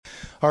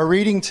Our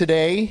reading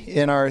today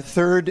in our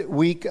third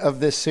week of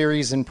this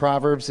series in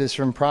Proverbs is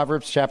from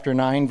Proverbs chapter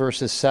 9,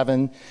 verses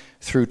 7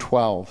 through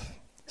 12.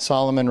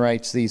 Solomon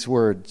writes these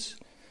words,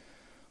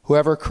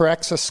 "Whoever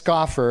corrects a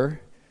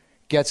scoffer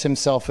gets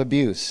himself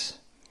abuse,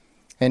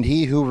 and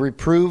he who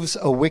reproves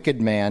a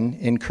wicked man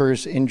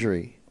incurs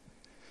injury.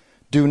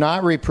 Do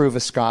not reprove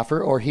a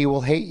scoffer, or he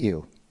will hate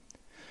you.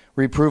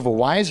 Reprove a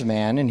wise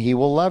man, and he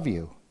will love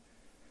you.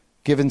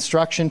 Give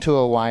instruction to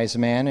a wise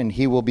man, and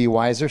he will be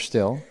wiser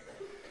still.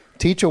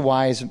 Teach a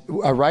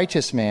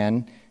righteous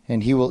man,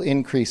 and he will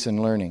increase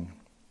in learning.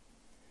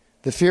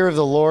 The fear of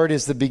the Lord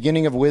is the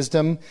beginning of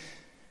wisdom,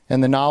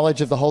 and the knowledge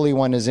of the Holy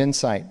One is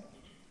insight.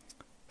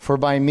 For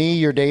by me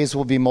your days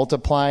will be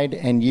multiplied,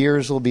 and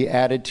years will be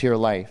added to your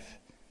life.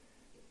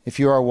 If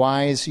you are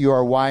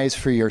wise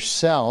for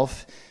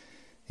yourself.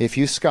 If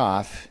you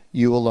scoff,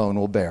 you alone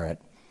will bear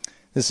it."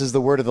 This is the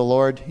word of the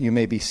Lord. You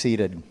may be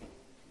seated.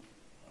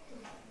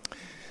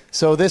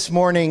 So this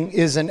morning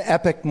is an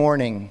epic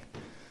morning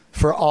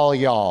for all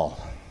y'all.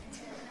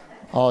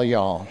 All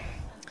y'all.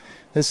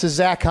 This is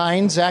Zach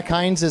Hines. Zach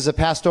Hines is a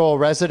pastoral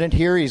resident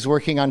here. He's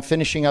working on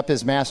finishing up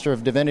his Master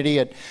of Divinity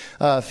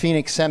at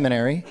Phoenix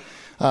Seminary.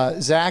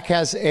 Zach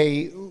has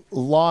a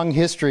long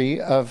history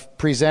of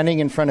presenting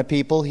in front of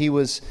people.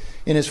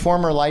 In his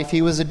former life,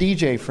 he was a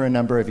DJ for a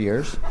number of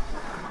years.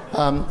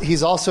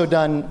 He's also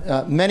done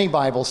many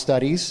Bible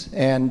studies,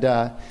 and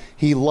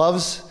he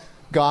loves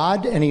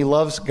God and he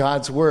loves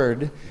God's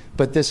Word.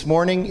 But this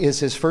morning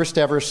is his first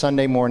ever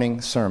Sunday morning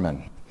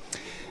sermon.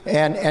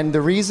 And the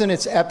reason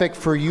it's epic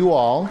for you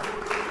all,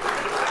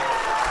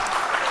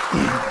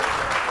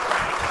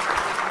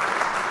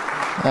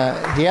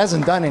 he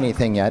hasn't done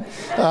anything yet.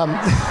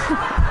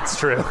 It's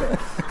true.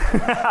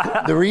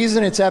 The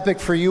reason it's epic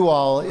for you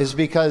all is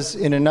because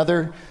in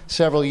another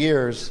several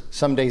years,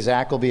 someday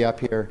Zach will be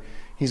up here.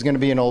 He's going to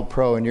be an old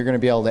pro, and you're going to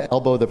be able to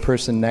elbow the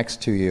person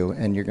next to you,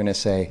 and you're going to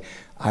say,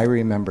 "I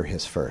remember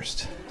his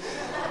first."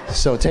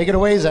 So take it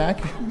away, Zach.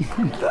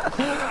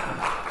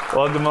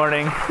 Well, good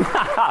morning.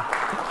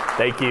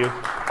 Thank you.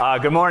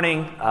 Good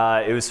morning.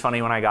 It was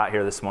funny when I got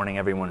here this morning.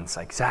 Everyone's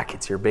like, "Zach,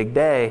 it's your big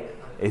day.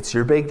 It's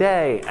your big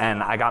day."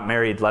 And I got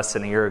married less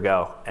than a year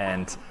ago,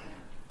 and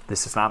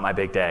this is not my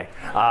big day.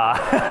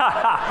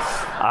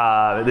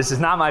 This is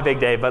not my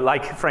big day, but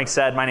like Frank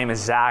said, my name is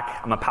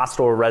Zach. I'm a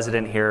pastoral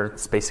resident here.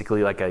 It's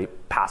basically like a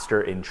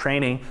pastor in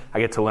training. I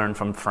get to learn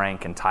from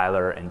Frank and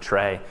Tyler and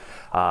Trey,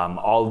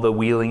 all the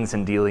wheelings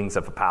and dealings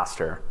of a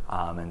pastor.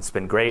 And it's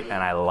been great,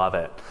 and I love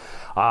it.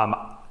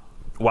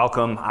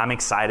 Welcome. I'm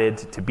excited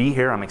to be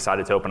here. I'm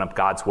excited to open up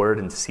God's Word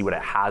and to see what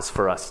it has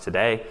for us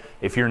today.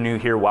 If you're new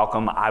here,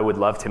 welcome. I would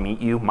love to meet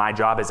you. My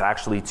job is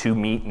actually to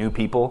meet new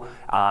people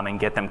and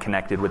get them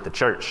connected with the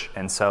church.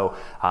 And so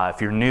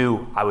if you're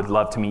new, I would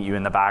love to meet you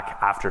in the back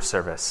after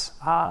service.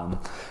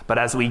 But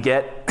as we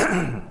get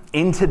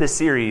into the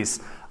series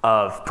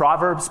of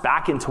Proverbs,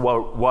 back into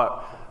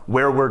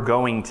where we're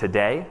going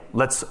today,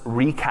 let's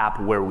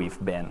recap where we've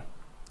been.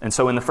 And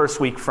so in the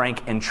first week,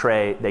 Frank and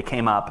Trey, they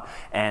came up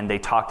and they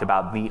talked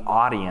about the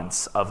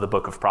audience of the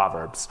book of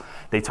Proverbs.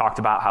 They talked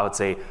about how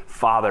it's a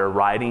father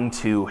writing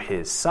to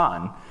his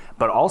son,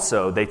 but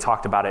also they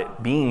talked about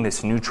it being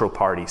this neutral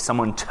party,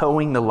 someone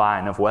towing the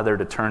line of whether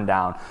to turn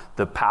down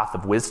the path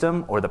of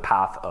wisdom or the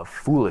path of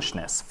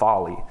foolishness,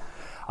 folly.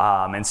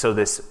 And so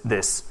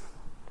this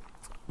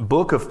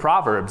book of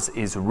Proverbs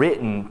is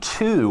written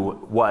to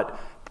what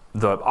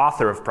the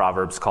author of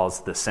Proverbs calls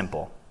the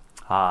simple.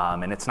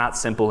 And it's not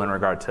simple in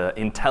regard to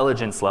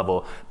intelligence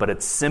level, but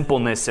it's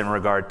simpleness in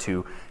regard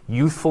to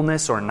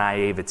youthfulness or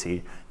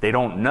naivety. They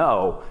don't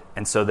know,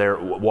 and so they're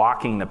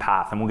walking the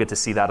path. And we'll get to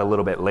see that a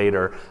little bit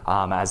later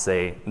as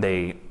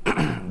they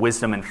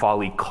wisdom and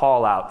folly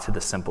call out to the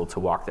simple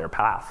to walk their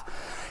path.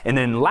 And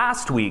then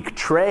last week,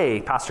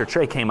 Pastor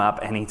Trey came up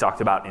and he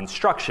talked about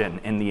instruction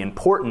and the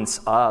importance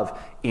of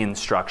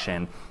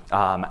instruction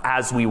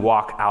as we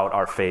walk out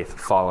our faith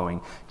following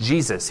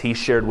Jesus. He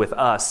shared with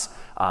us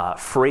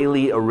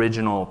frailly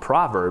original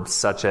proverbs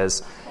such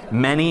as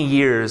many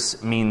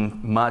years mean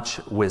much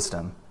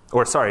wisdom.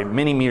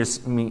 Many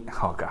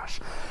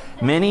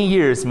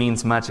years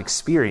means much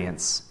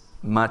experience.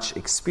 Much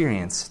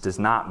experience does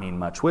not mean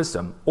much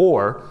wisdom.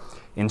 Or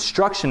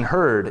instruction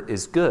heard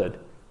is good.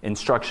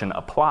 Instruction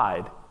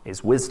applied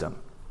is wisdom.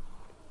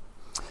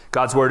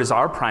 God's Word is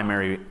our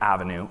primary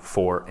avenue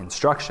for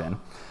instruction.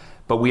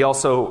 But we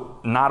also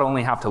not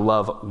only have to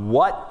love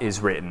what is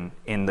written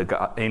in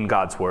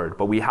God's Word,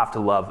 but we have to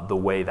love the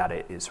way that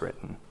it is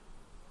written.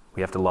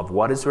 We have to love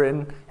what is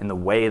written and the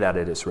way that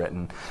it is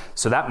written.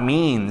 So that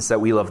means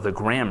that we love the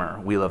grammar,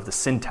 we love the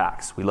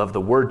syntax, we love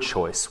the word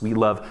choice, we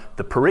love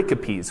the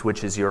pericopes,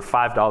 which is your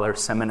 $5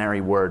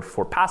 seminary word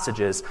for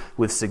passages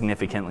with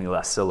significantly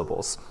less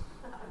syllables.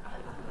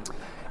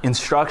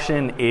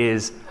 Instruction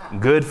is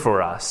good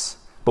for us.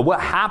 But what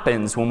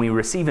happens when we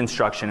receive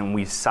instruction and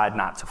we decide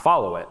not to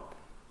follow it?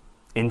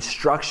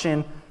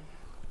 Instruction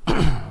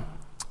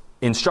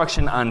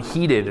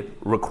unheeded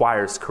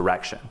requires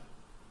correction.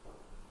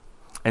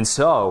 And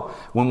so,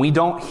 when we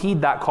don't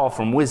heed that call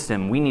from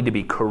wisdom, we need to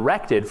be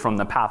corrected from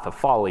the path of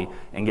folly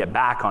and get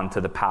back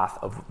onto the path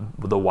of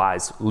the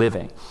wise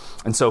living.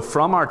 And so,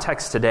 from our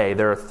text today,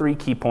 there are 3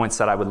 key points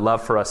that I would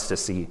love for us to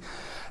see.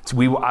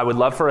 I would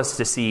love for us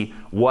to see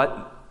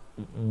what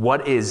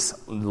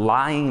is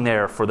lying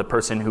there for the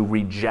person who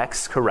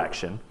rejects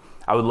correction.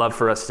 I would love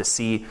for us to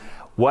see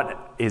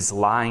what is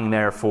lying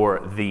there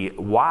for the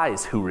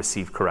wise who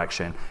receive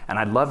correction. And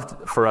I'd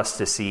love for us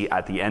to see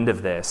at the end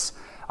of this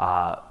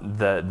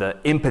the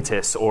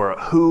impetus, or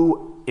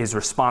who is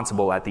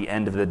responsible at the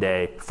end of the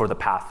day for the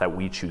path that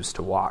we choose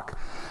to walk.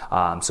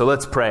 So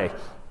let's pray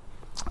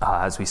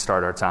as we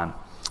start our time.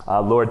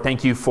 Lord,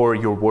 thank you for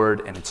your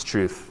word and its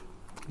truth.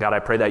 God, I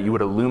pray that you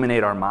would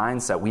illuminate our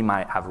minds, that we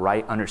might have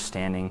right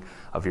understanding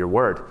of your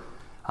word.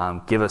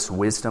 Give us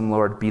wisdom,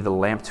 Lord. Be the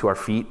lamp to our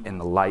feet and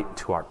the light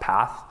to our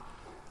path.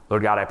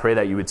 Lord God, I pray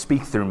that you would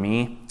speak through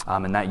me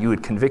and that you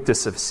would convict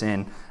us of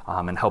sin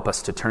and help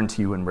us to turn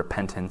to you in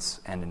repentance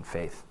and in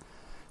faith.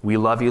 We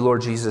love you,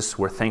 Lord Jesus.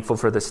 We're thankful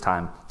for this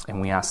time, and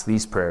we ask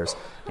these prayers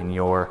in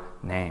your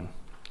name.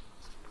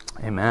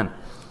 Amen.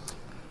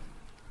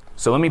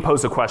 So let me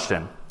pose a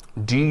question.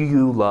 Do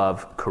you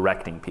love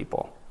correcting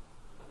people?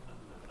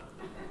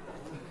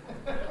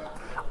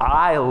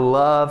 I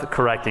love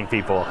correcting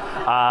people.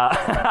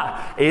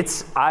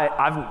 It's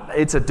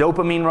a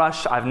dopamine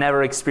rush I've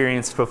never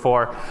experienced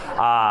before.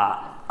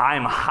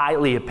 I'm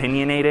highly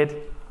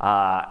opinionated,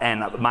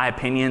 and my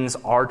opinions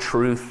are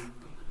truth.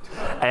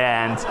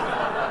 And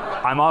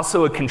I'm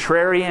also a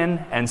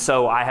contrarian, and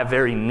so I have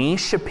very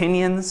niche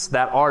opinions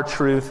that are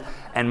truth,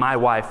 and my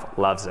wife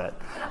loves it.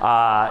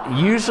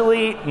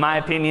 Usually my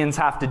opinions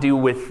have to do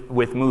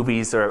with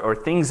movies or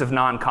things of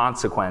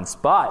non-consequence,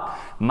 but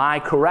my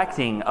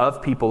correcting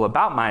of people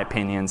about my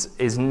opinions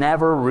is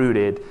never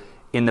rooted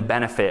in the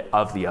benefit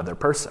of the other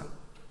person.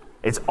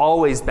 It's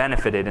always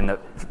benefited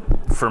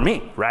for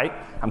me, right?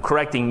 I'm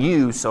correcting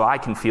you so I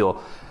can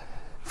feel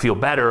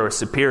better or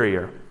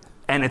superior,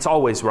 and it's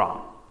always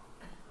wrong.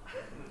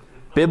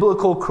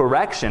 Biblical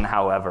correction,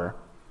 however,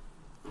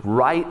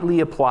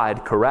 rightly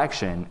applied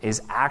correction,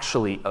 is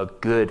actually a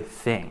good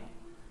thing.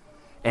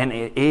 And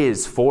it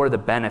is for the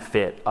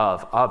benefit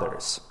of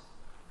others.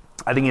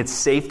 I think it's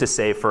safe to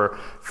say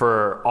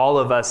for all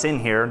of us in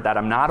here that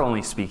I'm not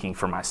only speaking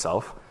for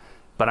myself,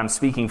 but I'm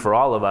speaking for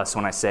all of us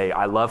when I say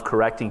I love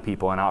correcting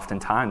people, and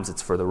oftentimes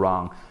it's for the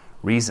wrong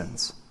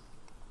reasons.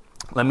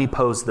 Let me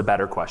pose the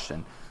better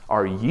question.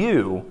 Are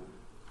you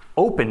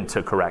open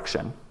to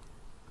correction?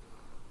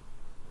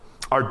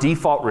 Our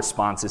default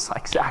response is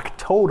like, Zach,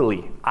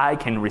 totally. I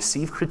can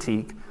receive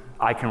critique.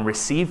 I can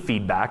receive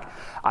feedback.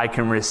 I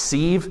can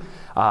receive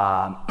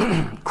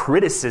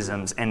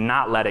criticisms and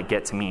not let it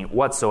get to me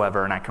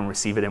whatsoever, and I can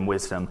receive it in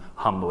wisdom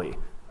humbly.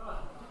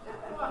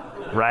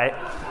 Right?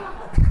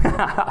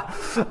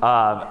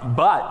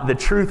 But the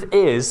truth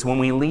is, when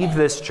we leave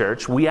this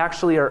church, we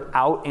actually are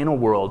out in a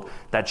world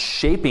that's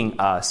shaping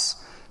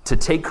us to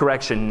take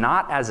correction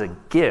not as a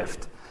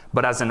gift,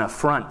 but as an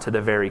affront to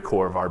the very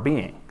core of our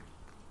being.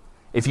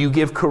 If you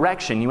give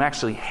correction, you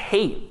actually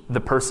hate the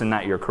person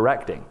that you're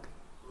correcting.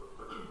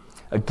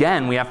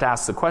 Again, we have to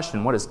ask the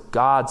question, what does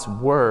God's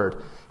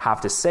word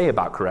have to say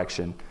about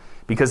correction?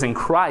 Because in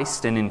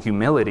Christ and in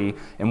humility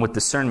and with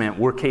discernment,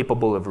 we're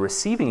capable of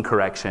receiving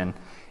correction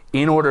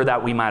in order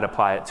that we might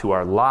apply it to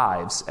our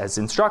lives as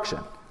instruction.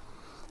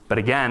 But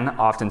again,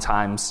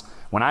 oftentimes,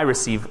 when I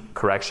receive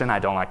correction, I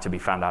don't like to be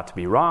found out to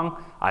be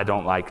wrong. I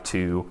don't like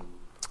to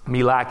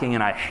be lacking,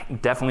 and I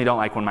definitely don't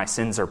like when my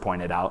sins are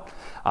pointed out.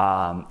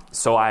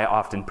 So I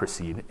often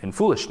proceed in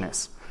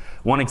foolishness.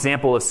 One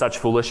example of such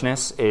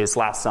foolishness is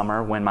last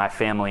summer when my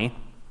family,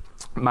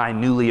 my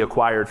newly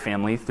acquired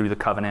family through the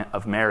covenant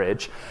of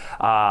marriage,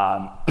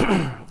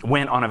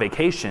 went on a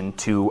vacation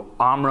to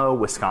Omro,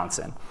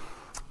 Wisconsin.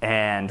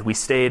 And we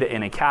stayed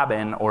in a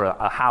cabin or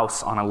a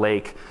house on a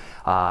lake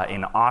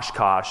in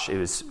Oshkosh. It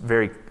was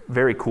very,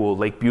 very cool.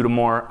 Lake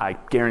Butamore. I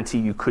guarantee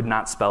you could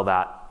not spell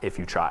that if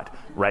you tried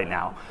right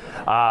now.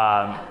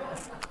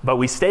 But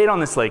we stayed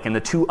on this lake, and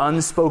the 2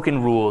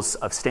 unspoken rules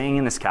of staying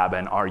in this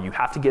cabin are you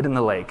have to get in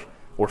the lake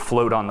or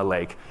float on the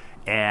lake,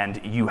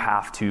 and you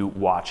have to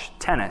watch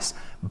tennis.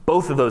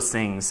 Both of those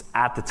things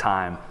at the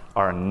time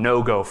are a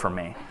no-go for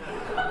me.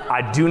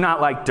 I do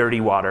not like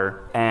dirty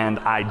water, and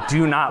I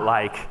do not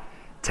like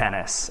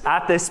tennis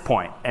at this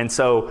point. And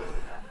so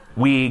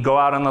we go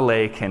out on the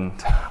lake, and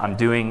I'm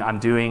doing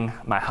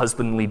my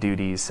husbandly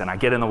duties, and I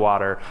get in the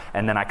water,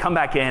 and then I come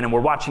back in, and we're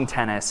watching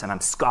tennis, and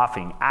I'm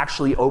scoffing,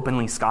 actually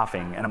openly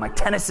scoffing, and I'm like,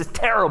 tennis is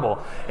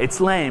terrible,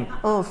 it's lame,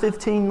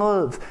 15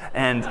 love,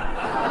 and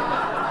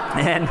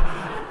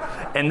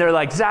they're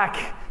like,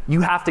 Zach,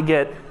 you have to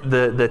get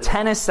the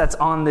tennis that's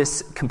on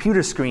this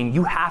computer screen,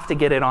 you have to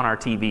get it on our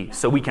TV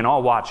so we can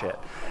all watch it.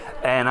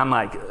 And I'm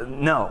like,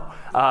 no.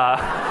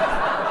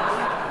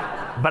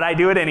 But I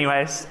do it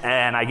anyways,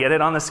 and I get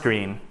it on the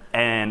screen,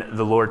 and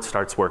the Lord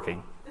starts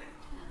working.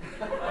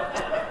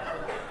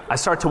 I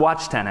start to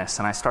watch tennis,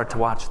 and I start to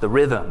watch the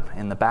rhythm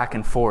and the back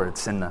and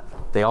forwards, and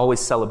they always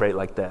celebrate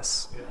like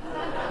this.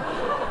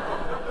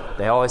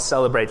 They always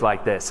celebrate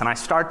like this. And I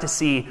start to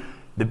see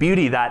the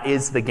beauty that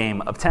is the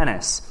game of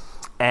tennis.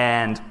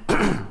 And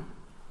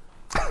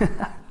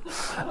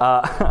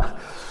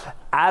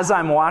as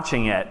I'm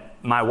watching it,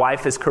 my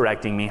wife is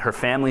correcting me. Her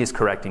family is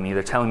correcting me.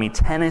 They're telling me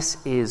tennis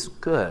is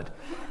good.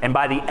 And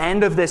by the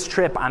end of this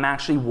trip, I'm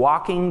actually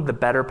walking the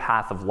better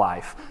path of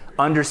life,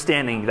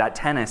 understanding that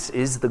tennis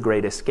is the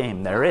greatest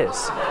game there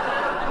is.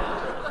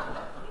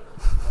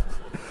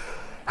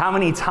 How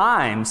many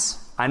times,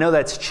 I know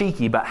that's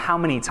cheeky, but how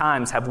many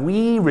times have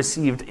we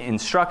received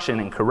instruction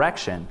and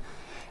correction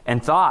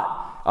and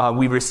thought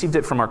we received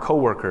it from our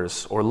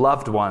coworkers or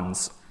loved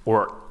ones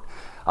or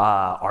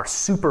our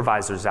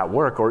supervisors at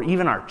work or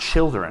even our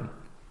children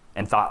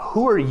and thought,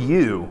 who are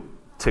you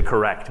to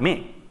correct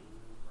me?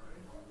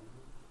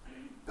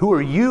 Who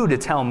are you to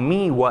tell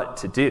me what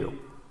to do?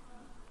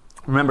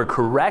 Remember,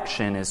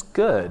 correction is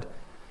good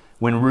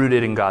when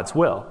rooted in God's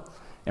will.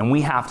 And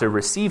we have to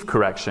receive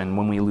correction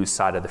when we lose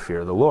sight of the fear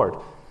of the Lord.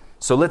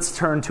 So let's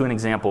turn to an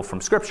example from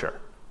Scripture.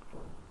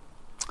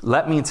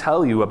 Let me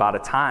tell you about a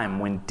time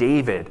when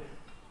David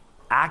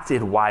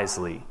acted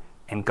wisely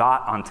and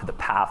got onto the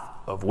path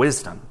of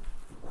wisdom.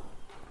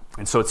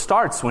 And so it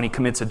starts when he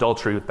commits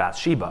adultery with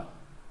Bathsheba,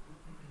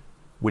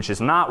 which is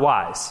not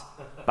wise,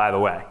 by the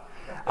way.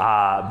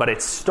 But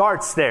it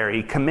starts there.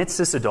 He commits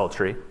this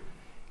adultery.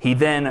 He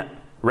then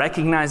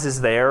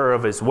recognizes the error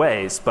of his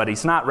ways, but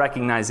he's not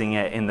recognizing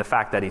it in the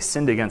fact that he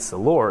sinned against the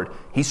Lord.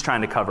 He's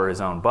trying to cover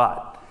his own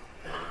butt.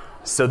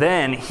 So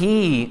then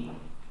he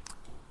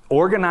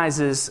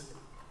organizes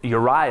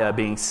Uriah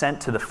being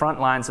sent to the front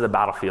lines of the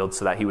battlefield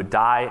so that he would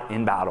die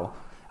in battle.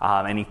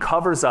 And he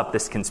covers up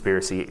this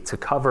conspiracy to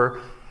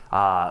cover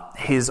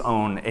his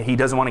own. He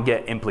doesn't want to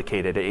get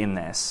implicated in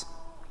this.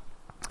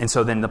 And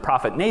so then the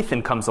prophet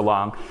Nathan comes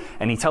along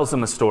and he tells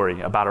them a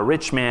story about a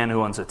rich man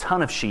who owns a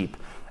ton of sheep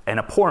and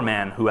a poor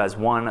man who has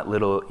one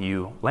little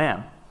ewe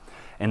lamb.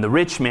 And the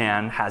rich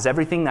man has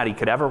everything that he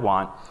could ever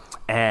want,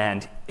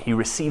 and he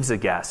receives a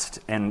guest.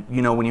 And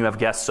you know, when you have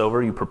guests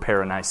over, you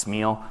prepare a nice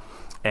meal.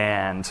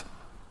 And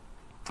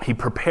he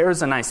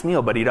prepares a nice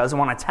meal, but he doesn't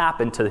want to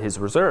tap into his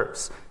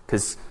reserves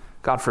because,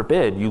 God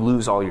forbid, you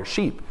lose all your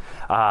sheep.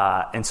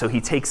 And so he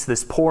takes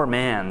this poor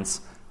man's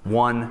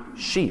one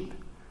sheep.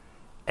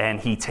 And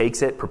he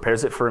takes it,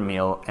 prepares it for a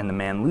meal, and the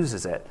man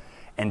loses it.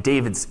 And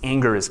David's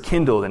anger is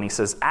kindled, and he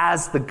says,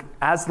 as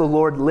the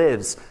Lord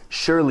lives,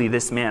 surely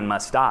this man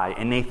must die.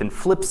 And Nathan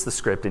flips the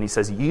script, and he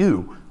says,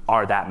 you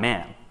are that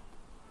man.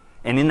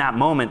 And in that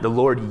moment, the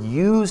Lord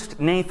used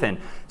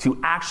Nathan to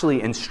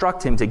actually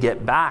instruct him to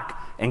get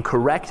back and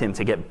correct him,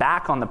 to get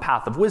back on the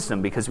path of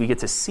wisdom, because we get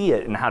to see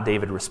it in how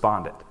David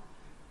responded.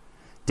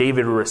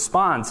 David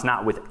responds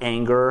not with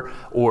anger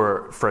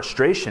or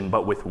frustration,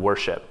 but with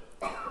worship.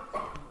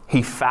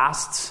 He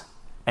fasts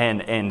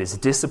and is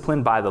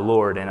disciplined by the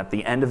Lord. And at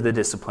the end of the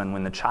discipline,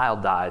 when the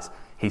child dies,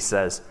 he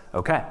says,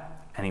 okay.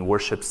 And he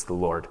worships the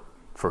Lord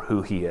for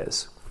who he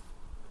is.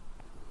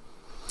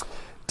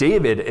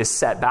 David is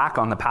set back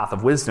on the path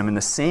of wisdom in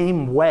the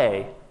same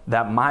way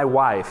that my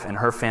wife and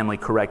her family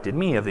corrected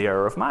me of the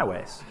error of my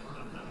ways,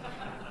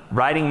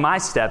 riding my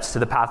steps to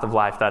the path of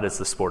life that is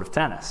the sport of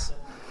tennis.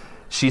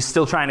 She's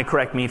still trying to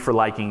correct me for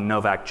liking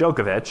Novak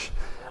Djokovic,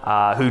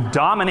 who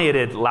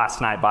dominated last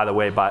night, by the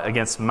way,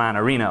 against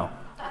Manarino,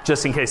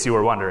 just in case you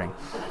were wondering.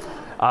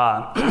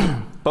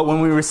 But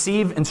when we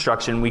receive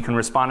instruction, we can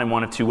respond in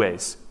one of two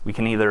ways. We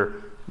can either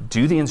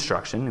do the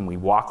instruction and we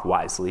walk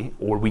wisely,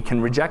 or we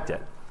can reject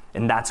it.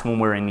 And that's when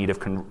we're in need of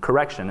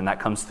correction. And that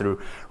comes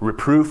through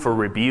reproof or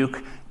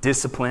rebuke,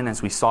 discipline,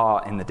 as we saw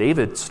in the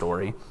David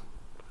story.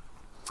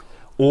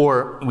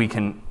 Or we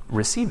can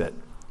receive it.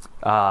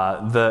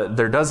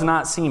 There does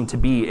not seem to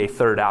be a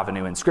third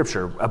avenue in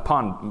Scripture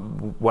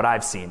upon what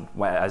I've seen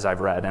as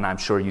I've read, and I'm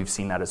sure you've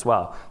seen that as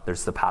well.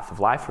 There's the path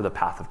of life or the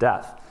path of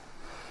death.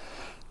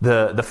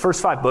 The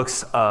first 5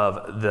 books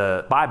of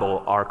the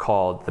Bible are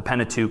called the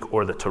Pentateuch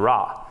or the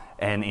Torah.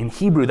 And in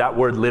Hebrew, that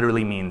word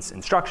literally means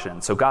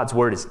instruction. So God's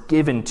word is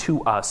given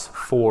to us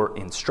for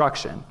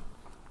instruction.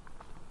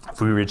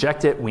 If we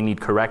reject it, we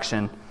need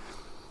correction.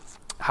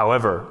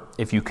 However,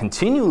 if you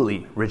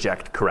continually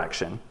reject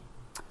correction,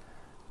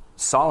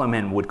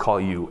 Solomon would call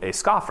you a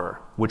scoffer,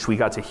 which we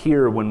got to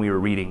hear when we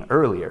were reading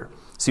earlier.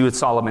 See what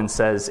Solomon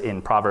says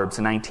in Proverbs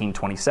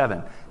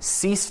 19:27.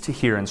 Cease to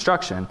hear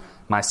instruction,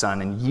 my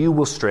son, and you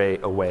will stray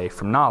away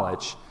from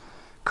knowledge.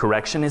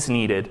 Correction is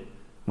needed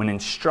when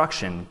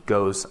instruction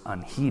goes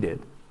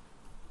unheeded.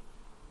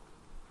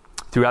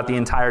 Throughout the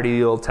entirety of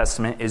the Old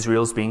Testament,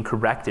 Israel's being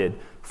corrected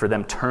for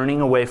them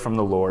turning away from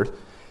the Lord,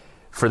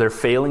 for their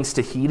failings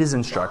to heed his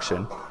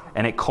instruction,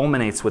 and it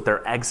culminates with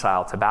their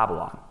exile to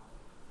Babylon.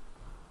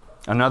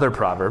 Another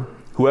proverb,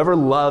 whoever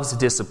loves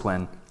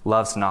discipline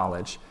loves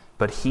knowledge,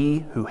 but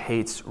he who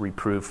hates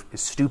reproof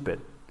is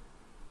stupid.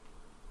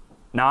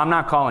 Now, I'm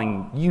not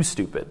calling you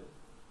stupid.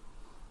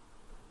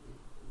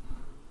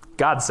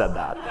 God said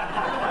that.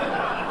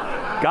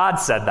 God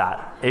said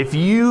that. If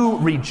you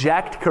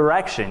reject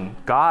correction,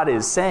 God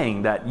is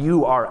saying that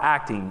you are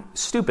acting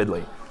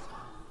stupidly.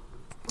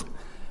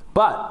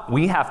 But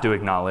we have to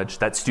acknowledge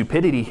that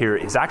stupidity here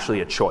is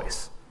actually a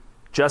choice,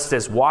 just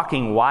as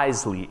walking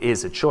wisely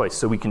is a choice.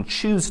 So we can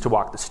choose to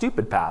walk the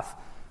stupid path,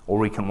 or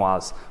we can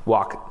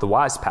walk the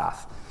wise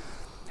path.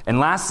 And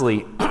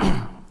lastly,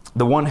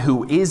 the one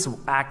who is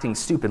acting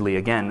stupidly,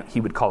 again, he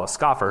would call a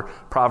scoffer.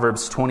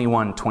 Proverbs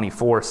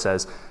 21:24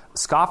 says,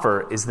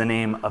 "Scoffer is the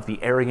name of the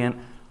arrogant,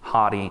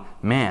 haughty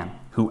man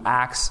who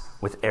acts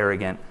with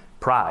arrogant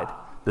pride."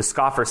 The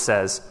scoffer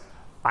says,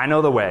 "I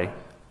know the way.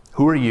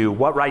 Who are you?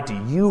 What right do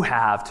you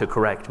have to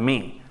correct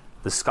me?"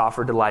 The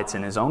scoffer delights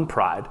in his own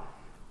pride,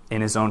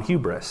 in his own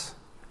hubris.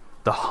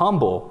 The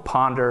humble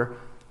ponder,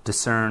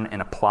 discern,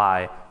 and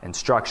apply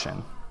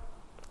instruction.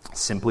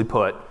 Simply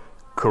put,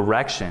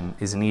 correction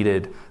is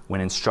needed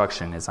when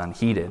instruction is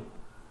unheeded.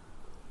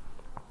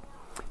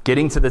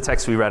 Getting to the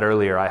text we read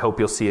earlier, I hope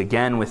you'll see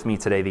again with me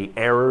today the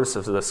errors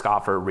of the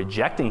scoffer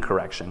rejecting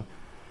correction,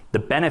 the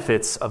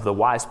benefits of the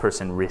wise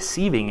person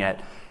receiving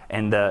it,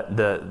 and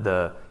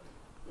the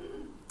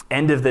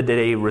end of the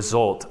day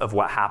result of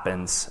what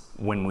happens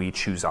when we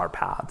choose our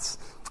paths.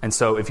 And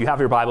so if you have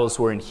your Bibles,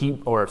 we're in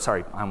Hebrews.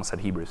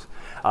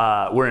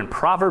 We're in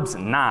Proverbs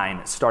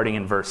 9, starting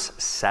in verse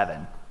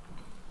 7.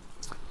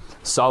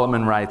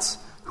 Solomon writes,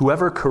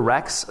 "Whoever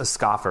corrects a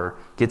scoffer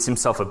gets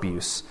himself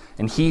abuse,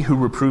 and he who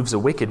reproves a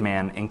wicked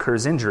man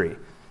incurs injury.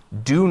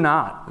 Do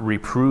not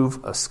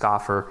reprove a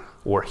scoffer,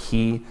 or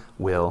he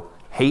will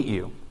hate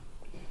you."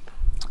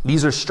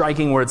 These are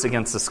striking words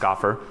against the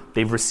scoffer.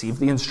 They've received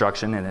the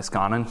instruction and it's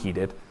gone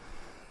unheeded.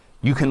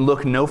 You can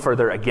look no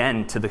further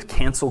again to the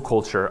cancel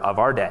culture of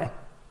our day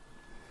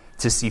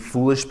to see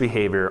foolish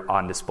behavior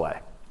on display.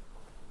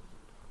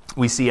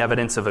 We see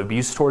evidence of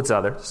abuse towards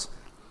others,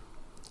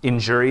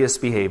 injurious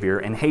behavior,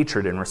 and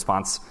hatred in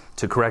response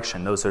to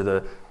correction. Those are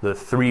the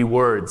three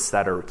words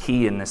that are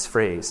key in this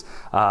phrase.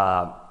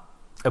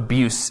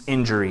 Abuse,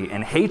 injury,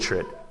 and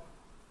hatred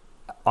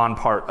on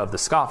part of the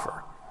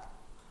scoffer.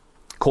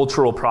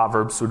 Cultural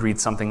proverbs would read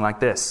something like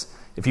this: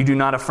 "If you do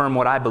not affirm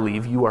what I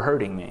believe, you are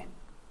hurting me."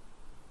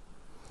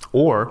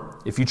 Or,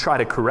 "If you try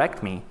to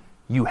correct me,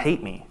 you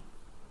hate me."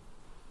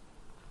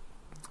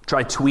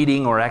 Try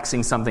tweeting or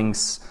Xing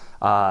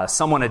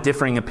someone a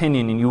differing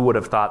opinion, and you would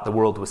have thought the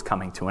world was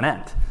coming to an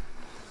end.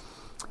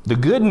 The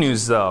good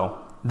news, though,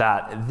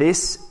 that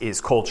this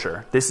is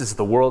culture. This is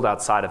the world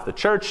outside of the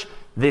church.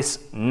 This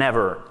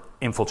never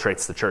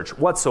infiltrates the church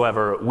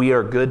whatsoever. We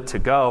are good to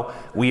go.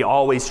 We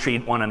always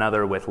treat one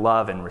another with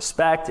love and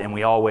respect, and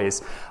we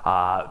always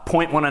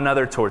point one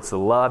another towards the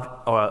love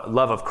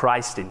of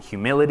Christ in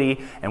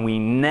humility, and we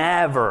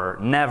never,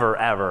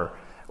 ever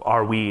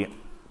are we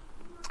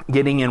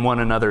getting in one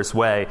another's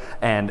way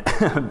and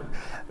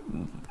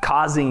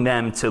causing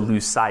them to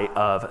lose sight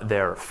of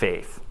their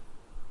faith.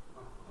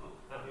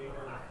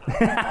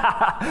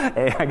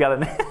 Hey, I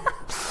got it.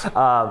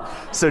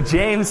 So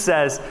James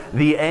says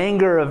the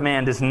anger of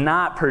man does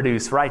not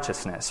produce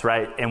righteousness,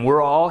 right? And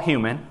we're all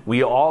human.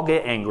 We all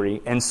get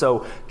angry. And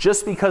so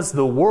just because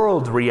the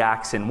world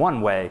reacts in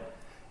one way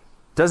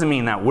doesn't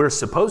mean that we're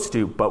supposed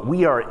to, but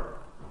we are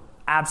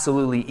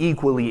absolutely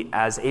equally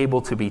as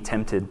able to be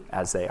tempted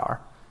as they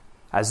are.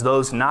 As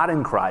those not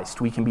in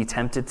Christ, we can be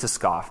tempted to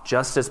scoff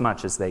just as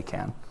much as they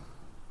can.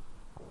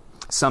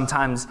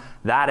 Sometimes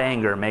that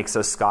anger makes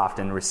us scoff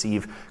and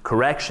receive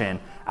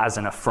correction as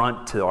an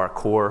affront to our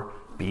core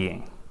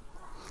being.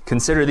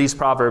 Consider these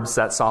proverbs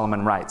that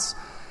Solomon writes.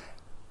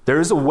 "There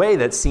is a way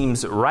that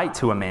seems right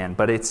to a man,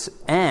 but its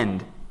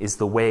end is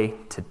the way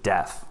to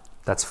death."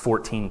 That's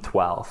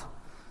 14:12.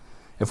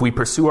 If we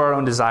pursue our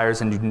own desires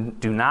and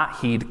do not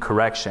heed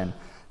correction,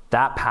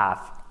 that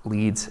path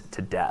leads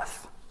to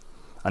death.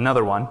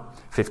 Another one,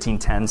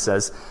 15:10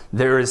 says,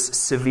 "There is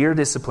severe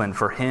discipline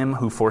for him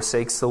who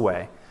forsakes the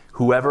way.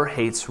 Whoever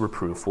hates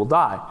reproof will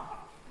die."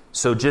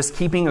 So just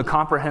keeping a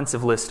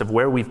comprehensive list of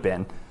where we've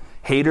been,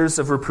 haters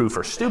of reproof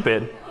are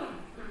stupid,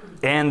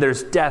 and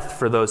there's death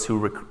for those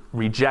who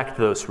reject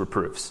those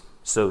reproofs.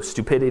 So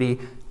stupidity,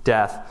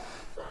 death.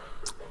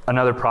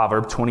 Another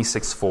proverb,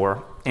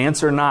 26:4,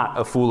 "Answer not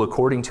a fool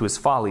according to his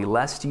folly,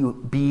 lest you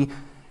be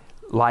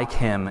like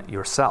him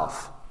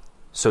yourself."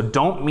 So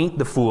don't meet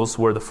the fools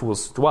where the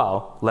fools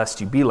dwell, lest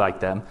you be like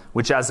them,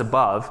 which as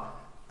above,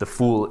 the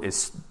fool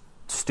is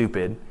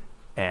stupid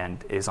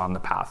and is on the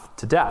path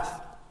to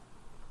death.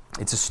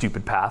 It's a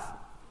stupid path.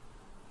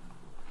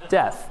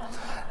 Death.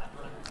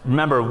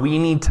 Remember, we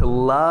need to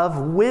love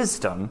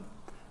wisdom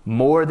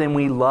more than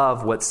we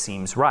love what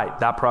seems right.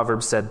 That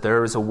proverb said,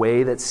 "There is a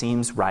way that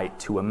seems right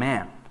to a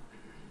man,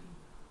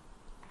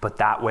 but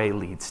that way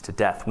leads to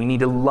death." We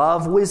need to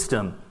love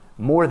wisdom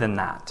more than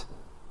that.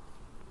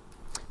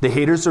 The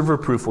haters of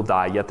reproof will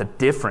die, yet the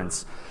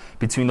difference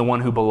between the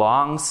one who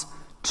belongs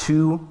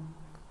to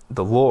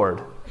the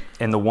Lord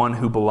and the one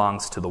who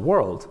belongs to the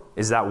world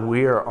is that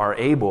we are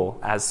able,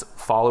 as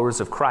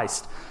followers of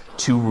Christ,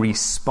 to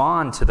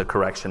respond to the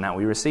correction that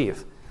we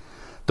receive.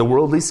 The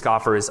worldly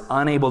scoffer is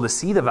unable to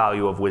see the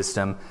value of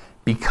wisdom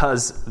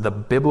because the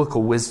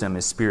biblical wisdom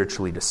is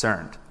spiritually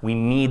discerned. We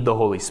need the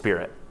Holy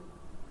Spirit.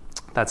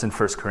 That's in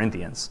 1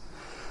 Corinthians.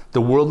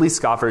 The worldly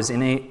scoffer is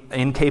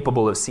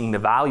incapable of seeing the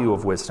value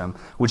of wisdom,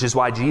 which is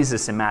why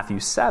Jesus in Matthew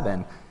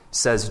 7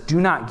 says, "Do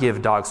not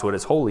give dogs what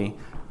is holy.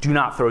 Do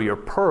not throw your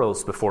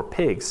pearls before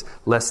pigs,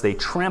 lest they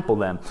trample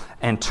them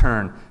and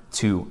turn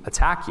to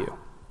attack you."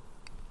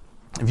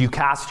 If you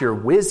cast your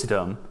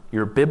wisdom,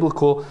 your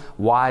biblical,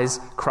 wise,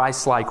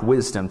 Christ-like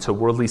wisdom to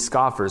worldly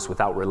scoffers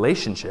without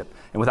relationship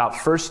and without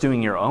first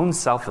doing your own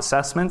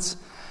self-assessments,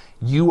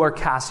 you are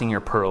casting your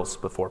pearls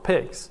before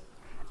pigs.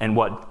 And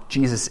what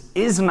Jesus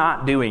is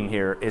not doing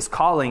here is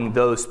calling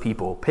those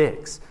people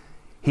pigs.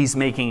 He's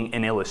making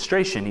an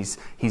illustration.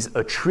 He's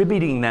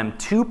attributing them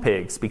to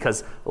pigs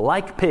because,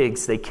 like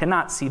pigs, they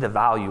cannot see the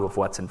value of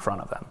what's in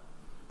front of them.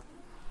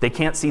 They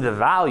can't see the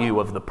value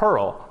of the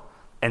pearl,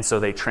 and so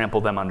they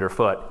trample them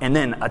underfoot and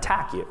then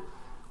attack you,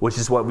 which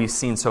is what we've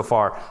seen so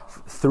far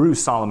through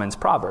Solomon's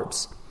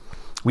Proverbs.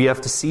 We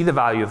have to see the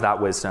value of that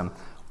wisdom,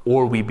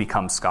 or we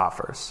become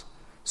scoffers.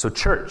 So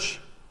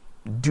church,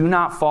 do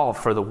not fall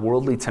for the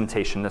worldly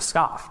temptation to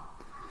scoff.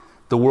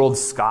 The world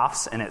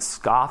scoffs, and it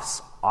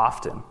scoffs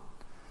often.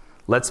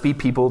 Let's be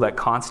people that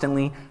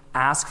constantly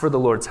ask for the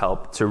Lord's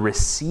help to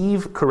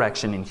receive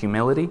correction in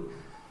humility.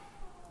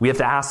 We have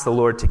to ask the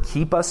Lord to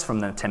keep us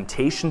from the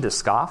temptation to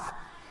scoff.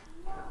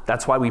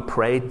 That's why we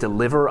pray,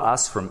 "Deliver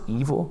us from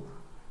evil."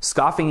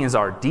 Scoffing is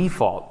our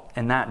default,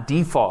 and that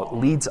default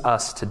leads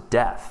us to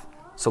death.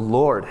 So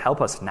Lord,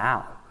 help us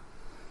now.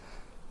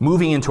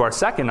 Moving into our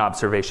second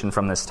observation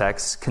from this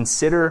text,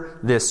 consider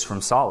this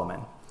from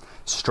Solomon.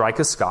 Strike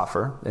a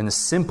scoffer, and the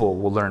simple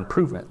will learn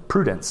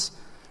prudence.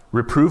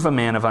 Reprove a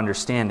man of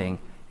understanding,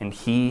 and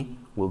he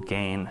will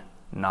gain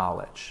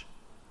knowledge.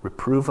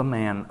 Reprove a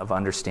man of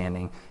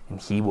understanding, and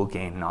he will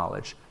gain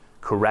knowledge.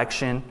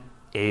 Correction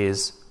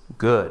is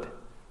good,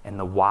 and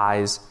the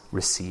wise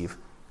receive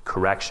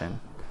correction.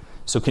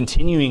 So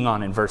continuing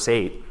on in verse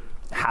 8,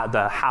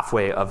 the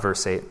halfway of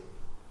verse 8.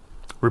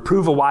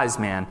 Reprove a wise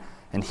man,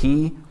 and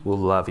he will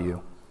love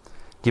you.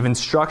 Give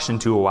instruction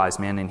to a wise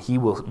man, and he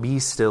will be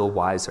still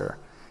wiser.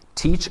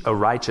 Teach a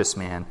righteous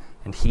man,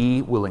 and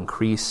he will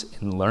increase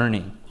in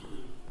learning.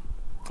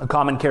 A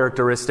common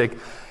characteristic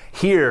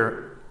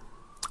here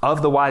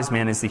of the wise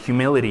man is the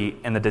humility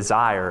and the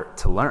desire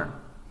to learn.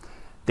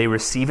 They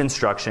receive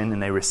instruction,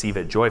 and they receive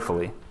it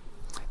joyfully.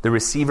 The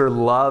receiver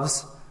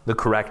loves the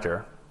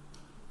corrector.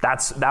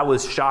 That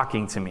was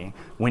shocking to me.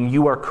 When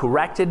you are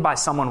corrected by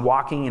someone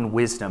walking in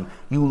wisdom,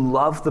 you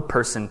love the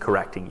person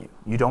correcting you.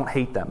 You don't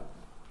hate them.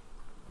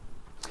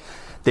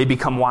 They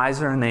become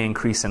wiser and they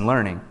increase in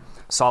learning.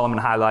 Solomon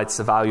highlights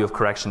the value of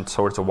correction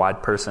towards a wise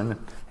person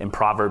in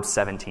Proverbs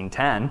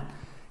 17:10.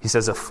 He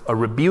says, a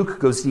rebuke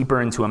goes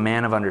deeper into a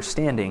man of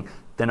understanding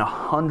than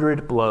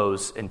 100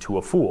 blows into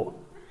a fool.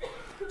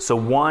 So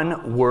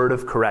one word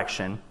of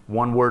correction,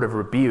 one word of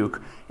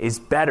rebuke is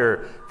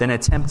better than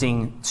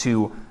attempting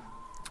to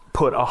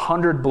put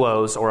 100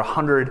 blows or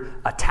 100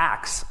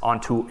 attacks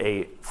onto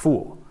a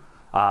fool.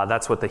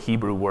 That's what the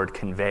Hebrew word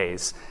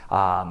conveys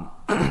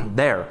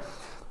there.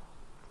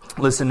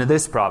 Listen to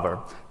this proverb.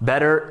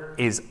 Better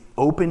is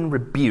open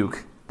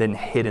rebuke than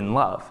hidden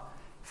love.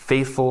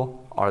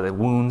 Faithful are the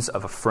wounds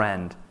of a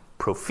friend.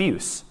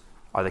 Profuse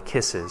are the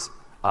kisses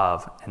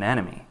of an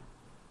enemy.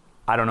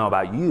 I don't know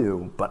about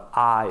you, but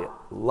I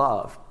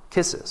love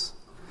kisses.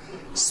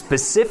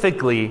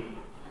 Specifically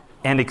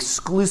and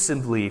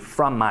exclusively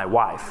from my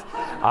wife.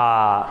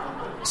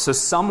 So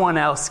someone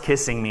else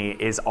kissing me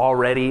is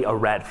already a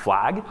red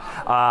flag.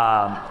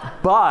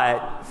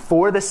 But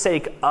for the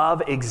sake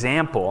of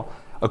example,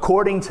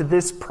 according to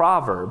this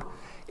proverb,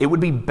 it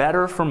would be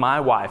better for my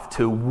wife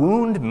to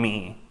wound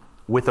me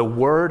with a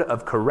word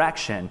of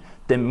correction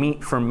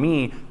than for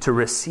me to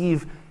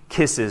receive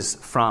kisses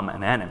from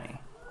an enemy.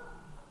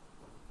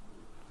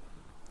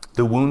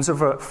 The wounds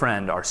of a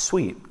friend are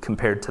sweet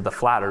compared to the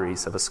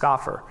flatteries of a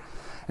scoffer.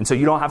 And so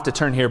you don't have to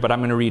turn here, but I'm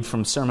going to read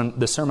from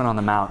the Sermon on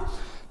the Mount,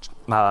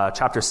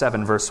 chapter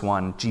 7, verse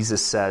 1.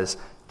 Jesus says,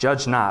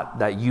 "Judge not,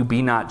 that you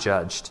be not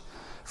judged.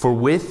 For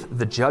with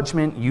the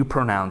judgment you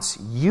pronounce,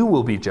 you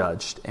will be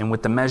judged, and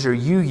with the measure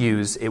you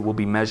use, it will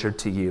be measured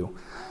to you.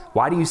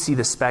 Why do you see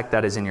the speck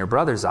that is in your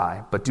brother's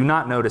eye, but do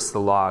not notice the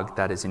log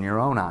that is in your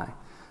own eye?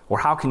 Or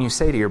how can you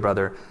say to your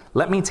brother,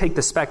 'Let me take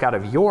the speck out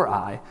of your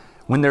eye,'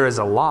 when there is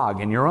a log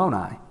in your own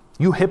eye?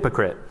 You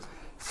hypocrite!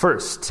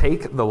 First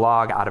take the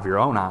log out of your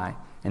own eye,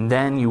 and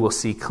then you will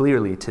see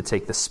clearly to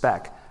take the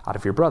speck out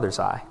of your brother's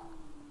eye."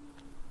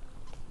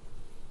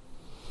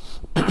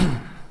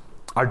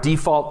 Our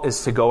default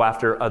is to go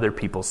after other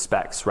people's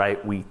specks, right?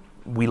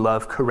 We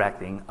love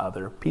correcting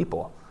other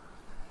people.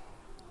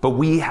 But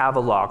we have a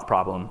log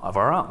problem of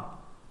our own.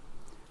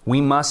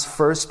 We must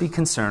first be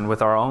concerned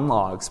with our own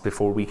logs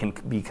before we can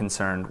be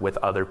concerned with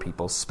other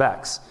people's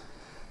specks.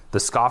 The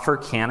scoffer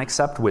can't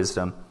accept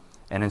wisdom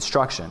and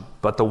instruction,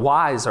 but the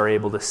wise are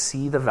able to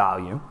see the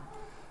value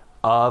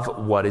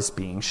of what is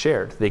being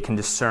shared. They can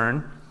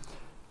discern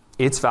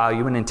its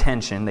value and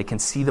intention. They can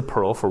see the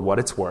pearl for what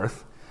it's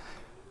worth.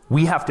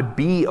 We have to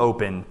be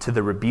open to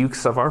the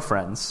rebukes of our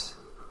friends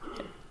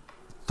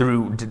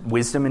through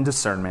wisdom and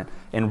discernment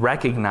and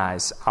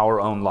recognize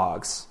our own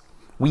logs.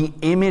 We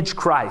image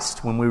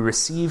Christ when we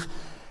receive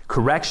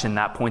correction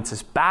that points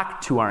us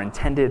back to our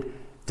intended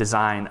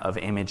design of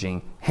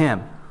imaging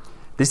him.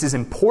 This is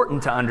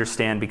important to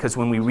understand because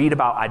when we read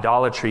about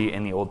idolatry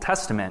in the Old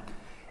Testament,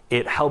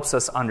 it helps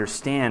us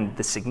understand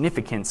the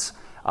significance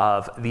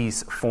of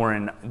these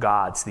foreign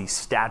gods, these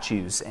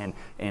statues and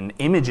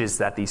images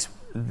that these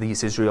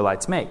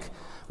Israelites make.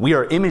 We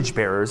are image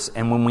bearers,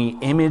 and when we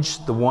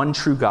image the one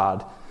true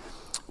God,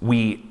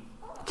 we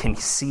can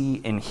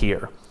see and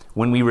hear.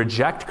 When we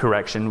reject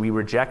correction, we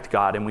reject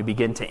God, and we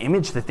begin to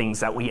image the things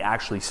that we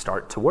actually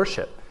start to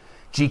worship.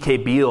 G.K.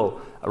 Beale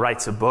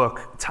writes a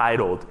book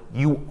titled,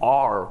 "You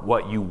Are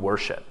What You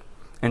Worship."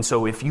 And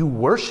so if you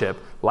worship,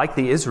 like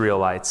the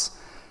Israelites,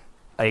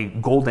 a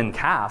golden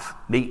calf,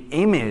 they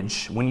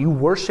image, when you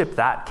worship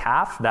that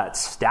calf, that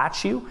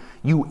statue,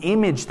 you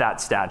image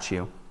that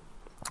statue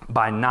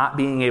by not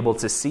being able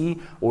to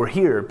see or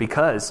hear,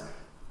 because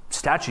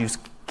statues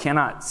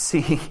cannot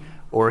see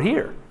or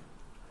hear,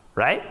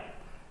 right?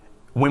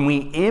 When we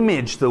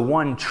image the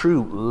one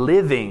true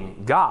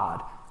living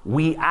God,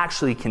 we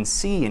actually can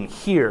see and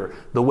hear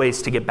the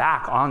ways to get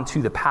back onto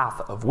the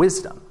path of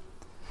wisdom.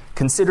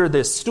 Consider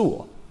this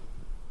stool.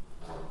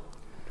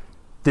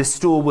 This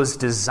stool was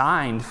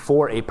designed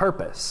for a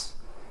purpose.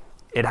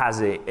 It has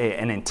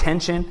an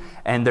intention,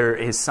 and there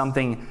is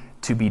something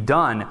to be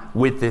done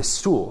with this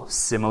stool,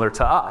 similar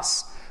to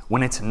us.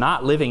 When it's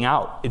not living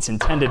out its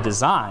intended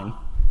design,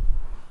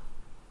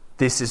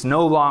 this is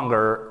no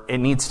longer, it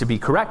needs to be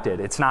corrected.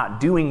 It's not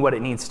doing what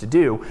it needs to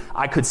do.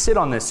 I could sit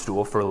on this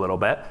stool for a little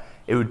bit.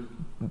 It would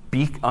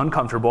be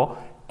uncomfortable,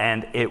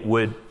 and it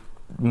would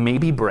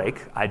maybe break.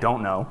 I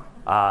don't know.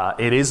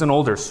 It is an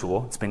older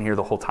stool. It's been here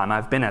the whole time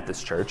I've been at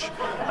this church.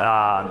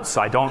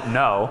 So I don't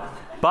know.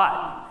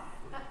 But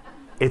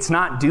it's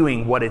not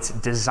doing what it's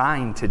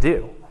designed to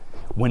do.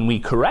 When we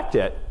correct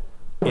it,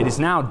 it is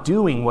now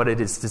doing what it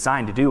is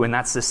designed to do. And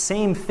that's the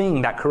same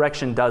thing that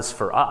correction does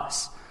for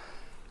us.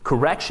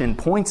 Correction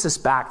points us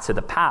back to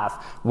the path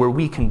where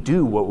we can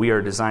do what we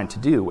are designed to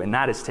do, and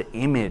that is to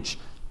image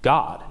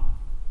God.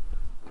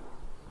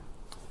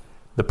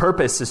 The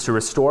purpose is to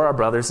restore our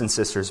brothers and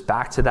sisters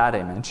back to that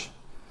image,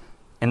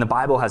 and the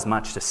Bible has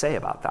much to say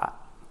about that.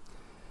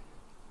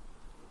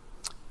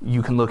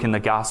 You can look in the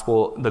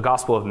Gospel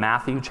of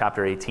Matthew,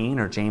 chapter 18,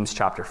 or James,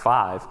 chapter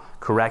 5.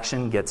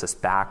 Correction gets us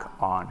back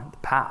on the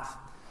path.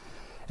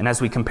 And as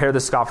we compare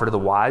the scoffer to the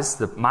wise,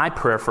 my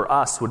prayer for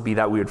us would be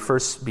that we would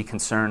first be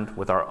concerned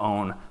with our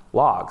own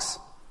logs.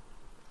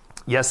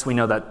 Yes, we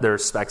know that there are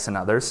specks in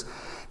others.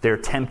 They're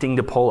tempting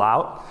to pull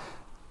out.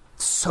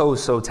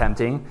 So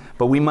tempting.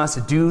 But we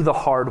must do the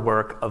hard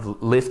work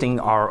of lifting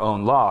our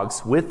own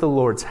logs with the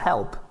Lord's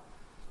help,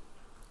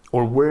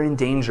 or we're in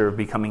danger of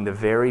becoming the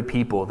very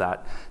people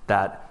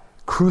that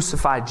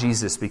crucified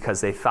Jesus because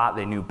they thought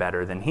they knew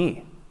better than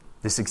he.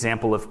 This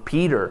example of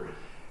Peter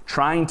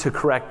trying to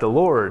correct the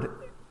Lord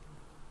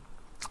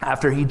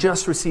after he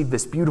just received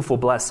this beautiful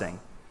blessing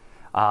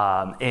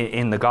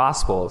in the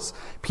Gospels.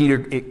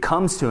 Peter, it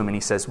comes to him and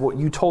he says, well,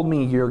 you told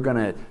me you're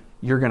gonna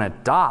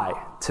die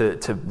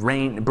to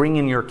reign, bring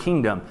in your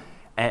kingdom.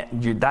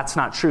 And that's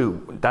not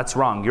true. That's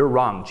wrong. You're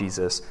wrong,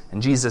 Jesus.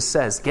 And Jesus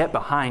says, get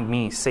behind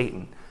me,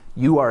 Satan.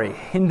 You are a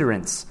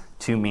hindrance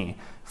to me,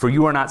 for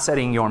you are not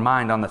setting your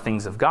mind on the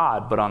things of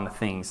God, but on the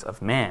things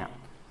of man.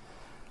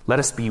 Let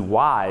us be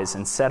wise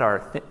and set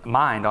our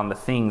mind on the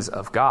things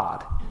of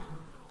God.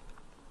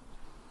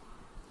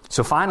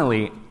 So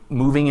finally,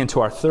 moving into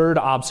our third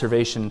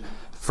observation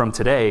from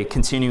today,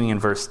 continuing in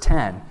verse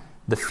 10,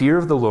 the fear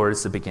of the Lord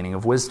is the beginning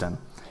of wisdom,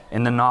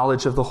 and the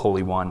knowledge of the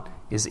Holy One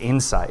is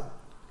insight.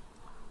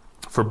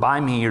 For by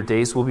me your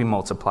days will be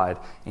multiplied,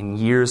 and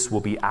years will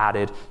be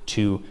added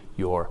to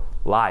your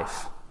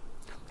life.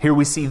 Here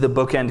we see the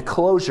bookend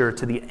closure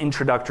to the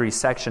introductory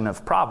section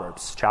of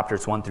Proverbs,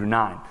 chapters 1 through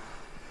 9.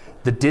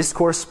 The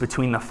discourse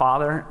between the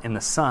Father and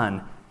the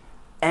Son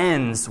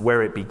ends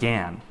where it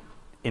began,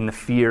 in the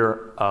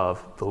fear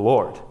of the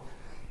Lord.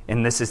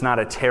 And this is not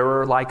a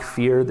terror-like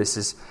fear. This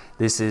is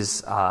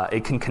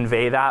it can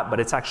convey that, but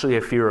it's actually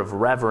a fear of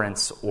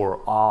reverence or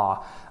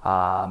awe.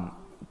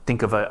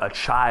 Think of a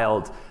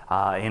child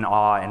in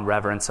awe and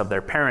reverence of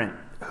their parent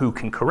who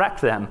can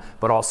correct them,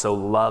 but also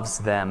loves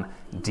them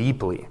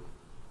deeply.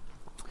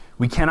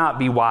 We cannot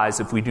be wise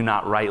if we do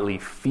not rightly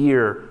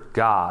fear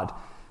God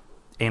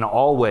in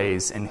all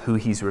ways and who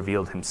he's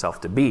revealed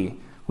himself to be.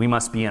 We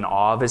must be in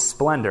awe of his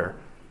splendor,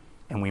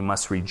 and we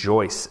must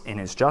rejoice in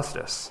his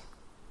justice.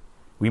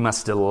 We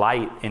must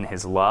delight in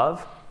his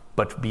love,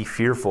 but be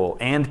fearful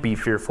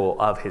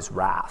of his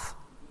wrath.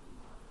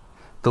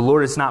 The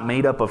Lord is not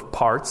made up of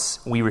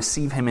parts. We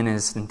receive him in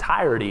his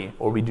entirety,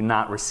 or we do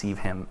not receive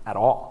him at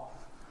all.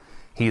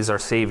 He is our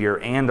Savior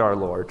and our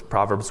Lord.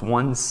 Proverbs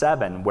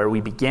 1:7, where we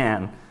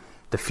began,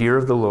 the fear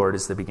of the Lord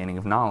is the beginning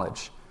of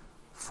knowledge.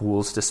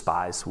 Fools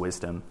despise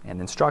wisdom and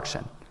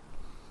instruction.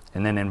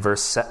 And then in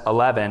verse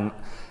 11,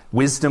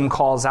 wisdom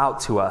calls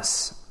out to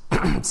us,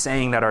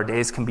 saying that our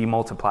days can be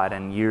multiplied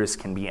and years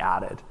can be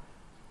added.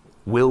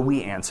 Will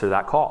we answer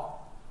that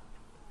call?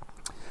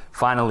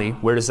 Finally,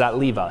 where does that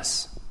leave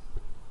us?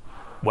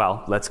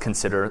 Well, let's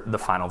consider the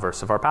final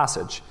verse of our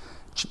passage.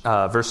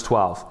 Verse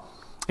 12.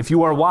 If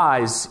you are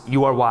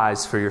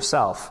wise for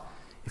yourself.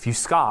 If you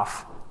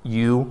scoff,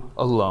 you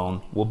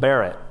alone will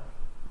bear it.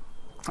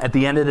 At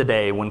the end of the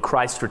day, when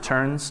Christ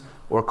returns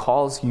or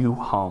calls you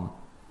home,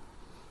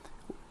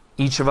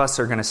 each of us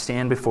are going to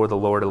stand before the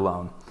Lord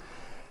alone.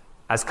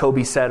 As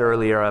Kobe said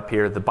earlier up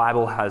here, the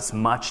Bible has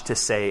much to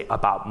say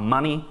about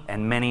money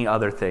and many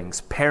other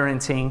things,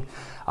 parenting,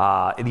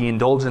 the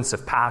indulgence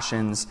of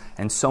passions,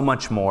 and so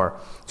much more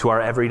to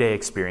our everyday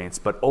experience.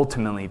 But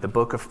ultimately, the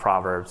book of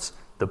Proverbs,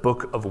 the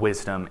book of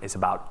wisdom, is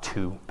about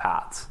two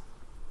paths.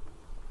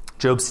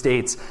 Job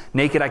states,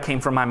 "Naked I came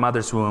from my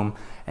mother's womb,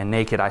 and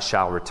naked I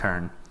shall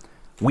return."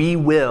 We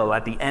will,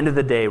 at the end of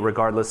the day,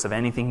 regardless of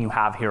anything you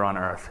have here on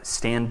earth,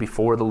 stand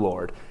before the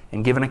Lord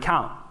and give an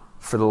account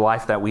for the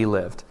life that we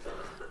lived.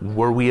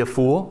 Were we a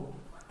fool,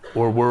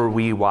 or were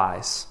we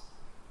wise?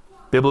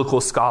 Biblical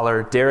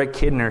scholar Derek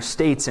Kidner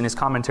states in his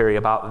commentary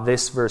about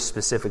this verse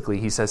specifically,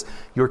 he says,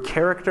 "Your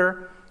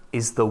character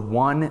is the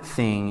one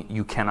thing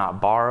you cannot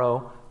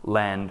borrow,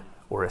 lend,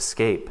 or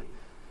escape,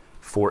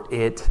 for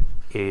it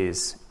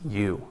is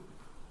you."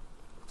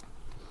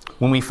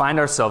 When we find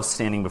ourselves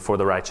standing before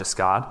the righteous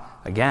God,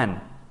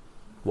 again,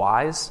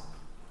 wise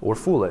or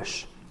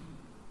foolish?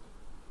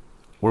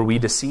 Were we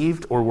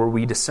deceived or were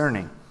we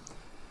discerning?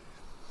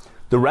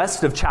 The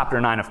rest of chapter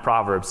 9 of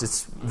Proverbs,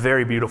 it's a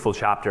very beautiful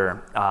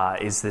chapter,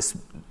 is this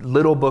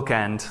little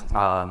bookend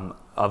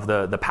of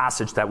the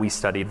passage that we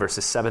studied,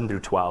 verses 7 through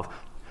 12.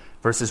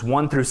 Verses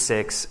 1 through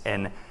 6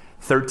 and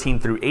 13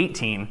 through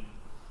 18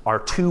 are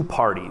two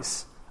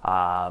parties.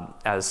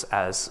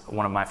 As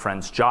one of my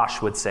friends,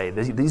 Josh, would say,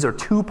 these are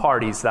two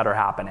parties that are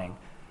happening.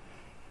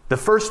 The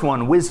first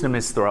one, wisdom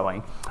is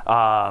throwing.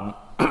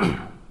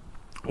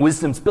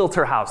 Wisdom's built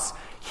her house,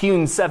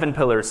 hewn 7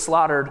 pillars,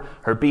 slaughtered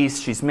her beasts,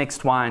 she's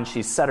mixed wine,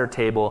 she's set her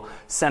table,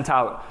 sent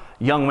out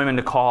young women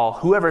to call,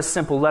 "Whoever's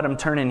simple, let him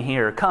turn in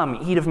here. Come,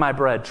 eat of my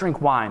bread,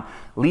 drink wine,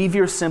 leave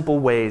your simple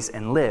ways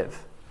and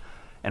live,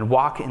 and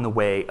walk in the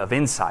way of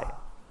insight."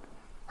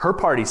 Her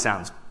party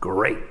sounds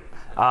great.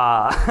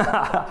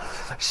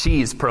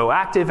 She's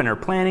proactive in her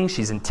planning,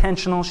 she's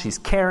intentional, she's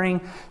caring,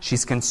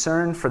 she's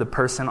concerned for the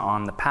person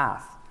on the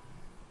path.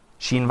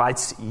 She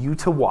invites you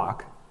to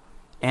walk,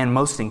 and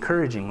most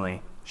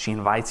encouragingly, she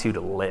invites you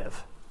to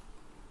live.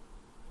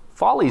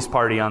 Folly's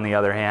party, on the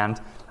other hand,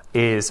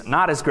 is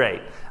not as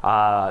great.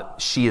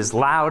 She is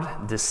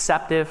loud,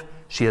 deceptive,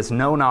 she has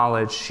no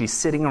knowledge, she's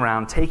sitting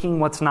around taking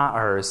what's not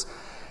hers.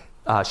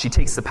 She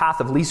takes the path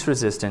of least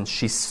resistance,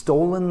 she's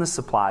stolen the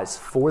supplies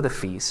for the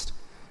feast,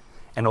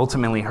 and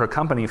ultimately her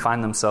company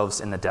find themselves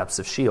in the depths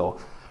of Sheol.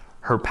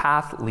 Her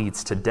path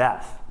leads to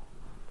death.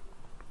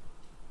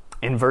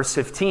 In verse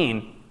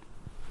 15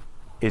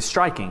 is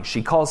striking.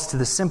 She calls to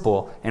the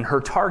simple, and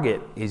her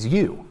target is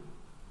you.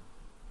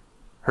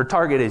 Her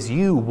target is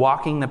you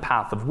walking the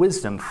path of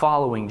wisdom,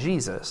 following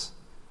Jesus.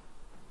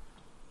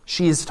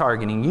 She is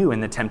targeting you,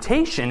 and the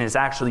temptation is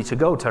actually to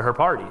go to her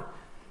party,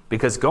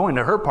 because going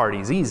to her party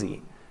is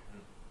easy.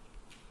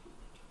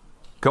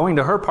 Going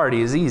to her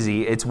party is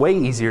easy. It's way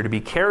easier to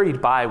be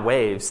carried by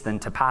waves than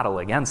to paddle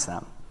against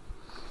them.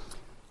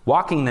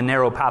 Walking the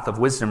narrow path of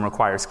wisdom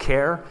requires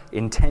care,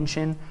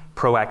 intention,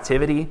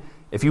 proactivity.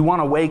 If you want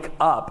to wake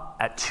up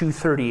at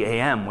 2:30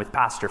 a.m. with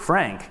Pastor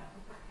Frank,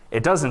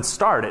 it doesn't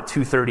start at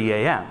 2:30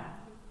 a.m.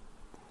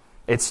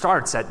 It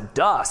starts at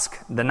dusk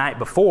the night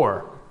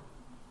before.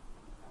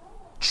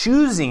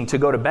 Choosing to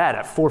go to bed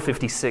at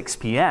 4:56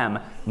 p.m.,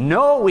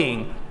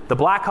 knowing the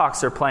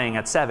Blackhawks are playing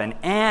at 7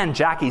 and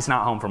Jackie's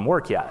not home from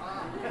work yet.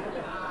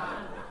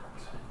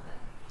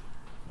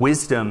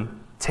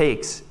 Wisdom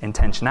takes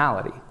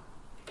intentionality.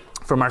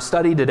 From our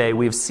study today,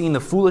 we've seen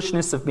the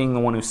foolishness of being the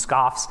one who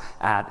scoffs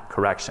at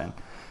correction.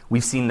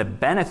 We've seen the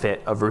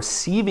benefit of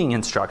receiving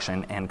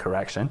instruction and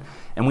correction,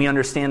 and we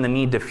understand the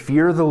need to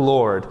fear the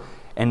Lord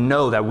and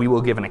know that we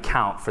will give an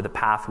account for the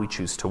path we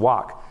choose to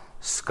walk.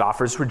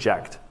 Scoffers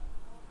reject,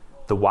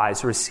 the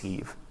wise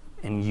receive,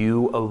 and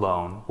you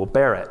alone will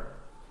bear it.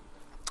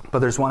 But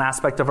there's one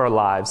aspect of our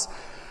lives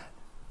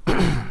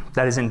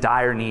that is in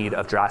dire need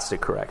of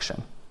drastic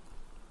correction.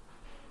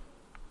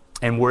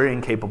 And we're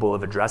incapable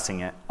of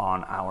addressing it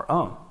on our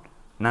own.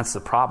 And that's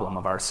the problem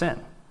of our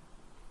sin.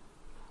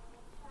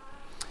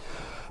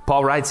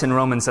 Paul writes in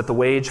Romans that the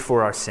wage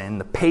for our sin,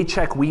 the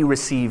paycheck we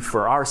receive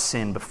for our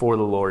sin before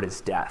the Lord, is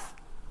death.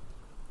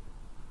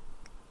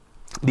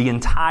 The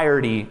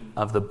entirety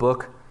of the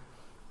book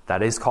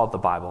that is called the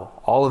Bible,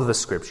 all of the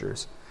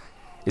scriptures,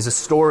 is a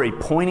story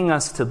pointing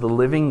us to the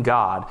living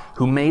God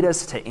who made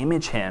us to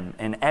image him.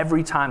 And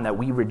every time that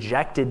we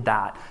rejected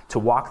that to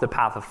walk the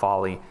path of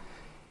folly,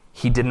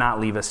 he did not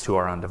leave us to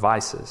our own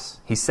devices.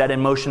 He set in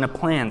motion a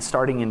plan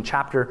starting in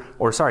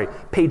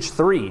page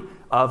 3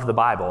 of the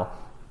Bible,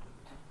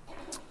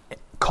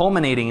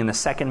 culminating in the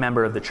second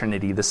member of the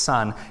Trinity, the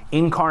Son,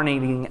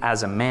 incarnating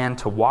as a man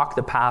to walk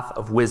the path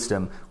of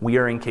wisdom we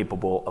are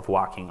incapable of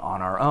walking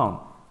on our own.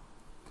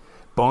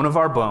 Bone of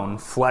our bone,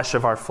 flesh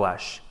of our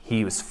flesh.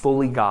 He was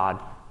fully God,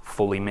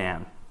 fully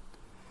man.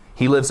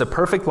 He lives a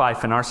perfect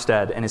life in our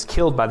stead and is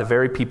killed by the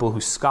very people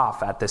who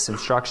scoff at this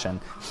instruction.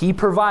 He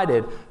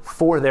provided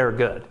for their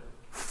good,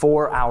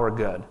 for our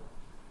good.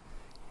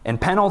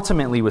 And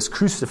penultimately was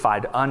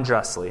crucified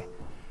unjustly.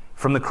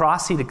 From the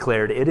cross he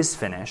declared, "It is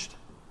finished."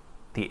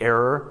 The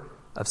error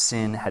of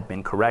sin had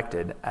been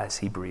corrected as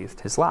he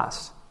breathed his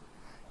last.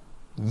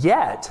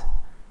 Yet,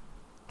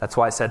 that's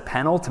why I said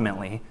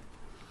penultimately,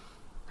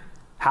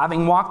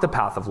 having walked the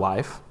path of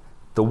life,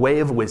 the way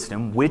of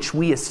wisdom, which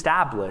we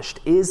established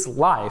is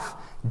life,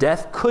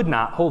 death could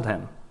not hold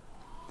him.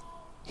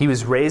 He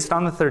was raised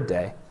on the third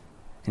day,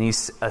 and he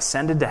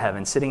ascended to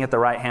heaven, sitting at the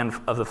right hand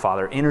of the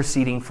Father,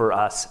 interceding for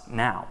us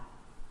now.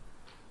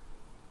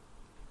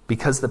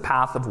 Because the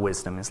path of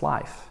wisdom is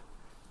life.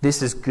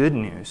 This is good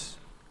news.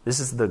 This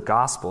is the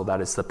gospel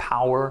that is the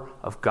power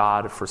of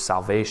God for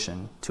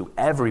salvation to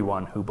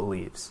everyone who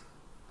believes.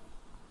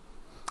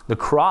 The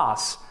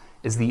cross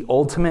is the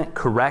ultimate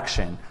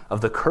correction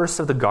of the curse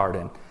of the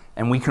garden,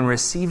 and we can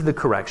receive the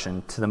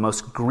correction to the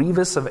most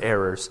grievous of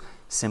errors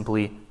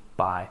simply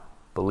by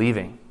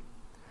believing.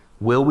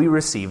 Will we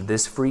receive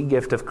this free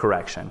gift of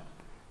correction?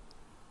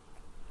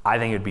 I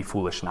think it would be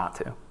foolish not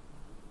to.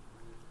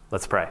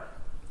 Let's pray.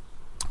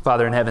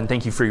 Father in heaven,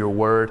 thank you for your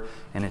word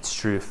and its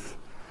truth.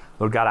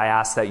 Lord God, I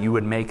ask that you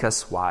would make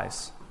us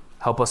wise.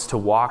 Help us to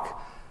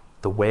walk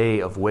the way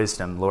of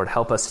wisdom. Lord,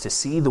 help us to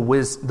see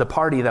the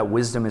party that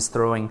wisdom is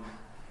throwing,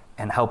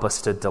 and help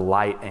us to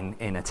delight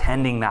in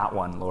attending that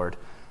one, Lord.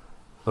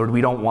 Lord,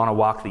 we don't want to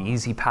walk the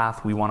easy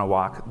path. We want to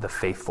walk the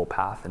faithful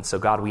path. And so,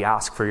 God, we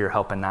ask for your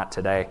help in that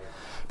today.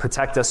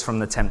 Protect us from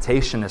the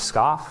temptation to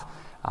scoff,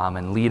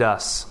 and lead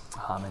us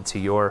into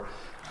your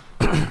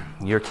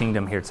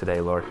kingdom here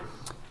today, Lord.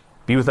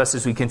 Be with us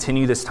as we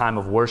continue this time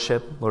of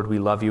worship. Lord, we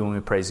love you and we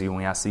praise you, and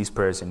we ask these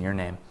prayers in your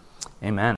name. Amen.